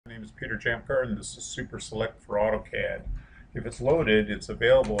My name is Peter Jamkar, and this is Super Select for AutoCAD. If it's loaded, it's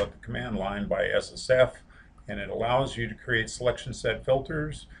available at the command line by SSF, and it allows you to create selection set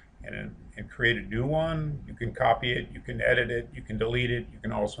filters and create a new one. You can copy it, you can edit it, you can delete it, you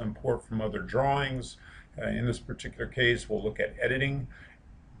can also import from other drawings. In this particular case, we'll look at editing.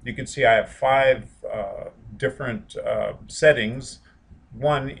 You can see I have five different settings.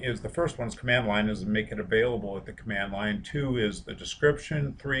 One is the first one's command line is to make it available at the command line. Two is the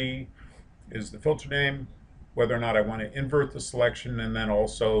description. Three is the filter name, whether or not I want to invert the selection, and then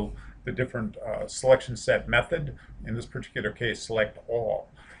also the different selection set method. In this particular case, select all.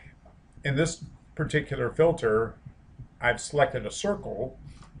 In this particular filter, I've selected a circle,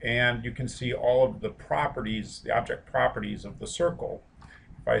 and you can see all of the properties, the object properties of the circle.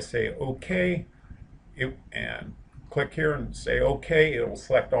 If I say OK, and click here and say OK, it will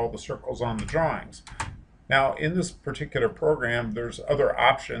select all the circles on the drawings. Now, in this particular program, there's other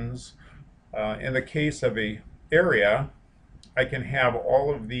options. In the case of a area, I can have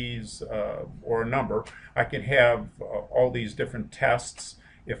all of these, or a number. I can have all these different tests.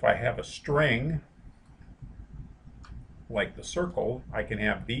 If I have a string, like the circle, I can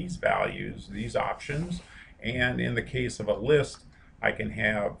have these values, these options. And in the case of a list, I can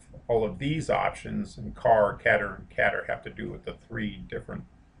have all of these options, and car, catter, and catter have to do with the three different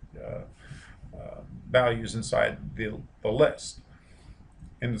values inside the list.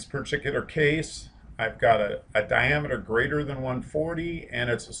 In this particular case, I've got a diameter greater than 140, and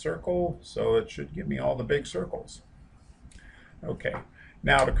it's a circle, so it should give me all the big circles. Okay,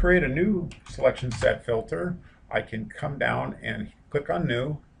 now to create a new selection set filter, I can come down and click on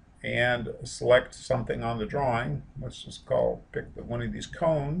New, and select something on the drawing. Let's just pick one of these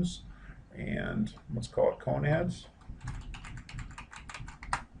cones, and let's call it cone heads.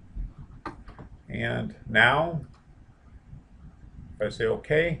 And now, if I say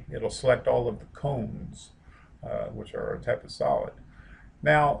OK, it'll select all of the cones, which are a type of solid.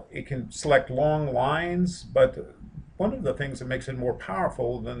 Now, it can select long lines, but one of the things that makes it more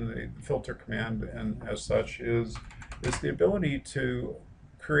powerful than the filter command and as such is the ability to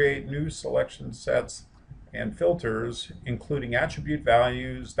create new selection sets and filters, including attribute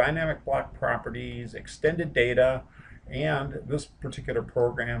values, dynamic block properties, extended data, and this particular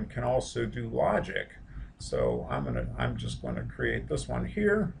program can also do logic. So I'm just going to create this one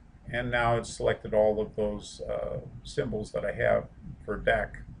here, and now it's selected all of those symbols that I have for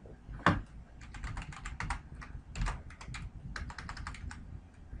deck.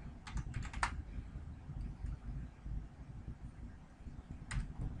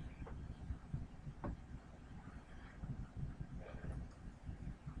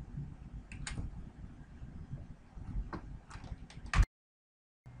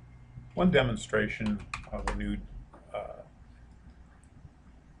 One demonstration of a new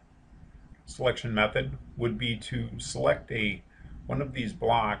selection method would be to select one of these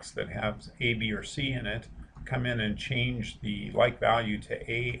blocks that has A, B, or C in it, come in and change the like value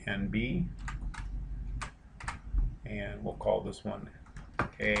to A and B, and we'll call this one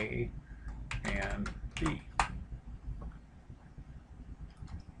A and B.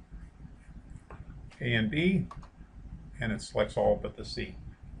 A and B, and it selects all but the C.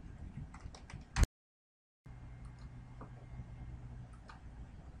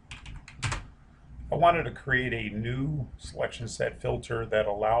 I wanted to create a new selection set filter that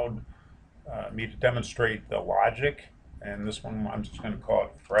allowed me to demonstrate the logic, and this one I'm just going to call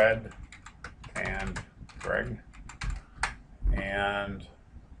it Fred and Greg. And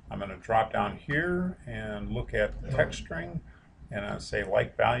I'm going to drop down here and look at the text string, and I'll say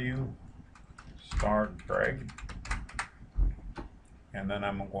like value star Greg, and then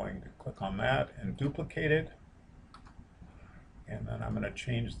I'm going to click on that and duplicate it, and then I'm going to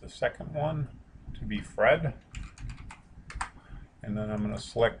change the second one to be Fred, and then I'm going to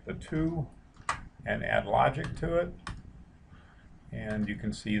select the 2 and add logic to it, and you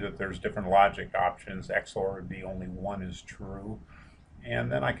can see that there's different logic options. XOR would be only one is true, and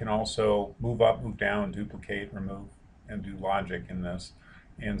then I can also move up, move down, duplicate, remove, and do logic in this.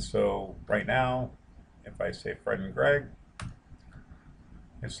 And so right now, if I say Fred and Greg,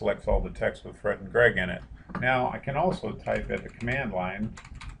 it selects all the text with Fred and Greg in it. Now I can also type at the command line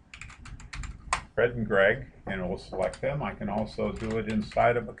Fred and Greg, and it will select them. I can also do it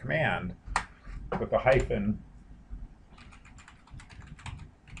inside of a command with a hyphen.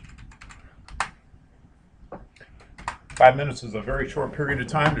 Five minutes is a very short period of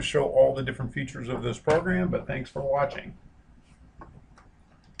time to show all the different features of this program, but thanks for watching.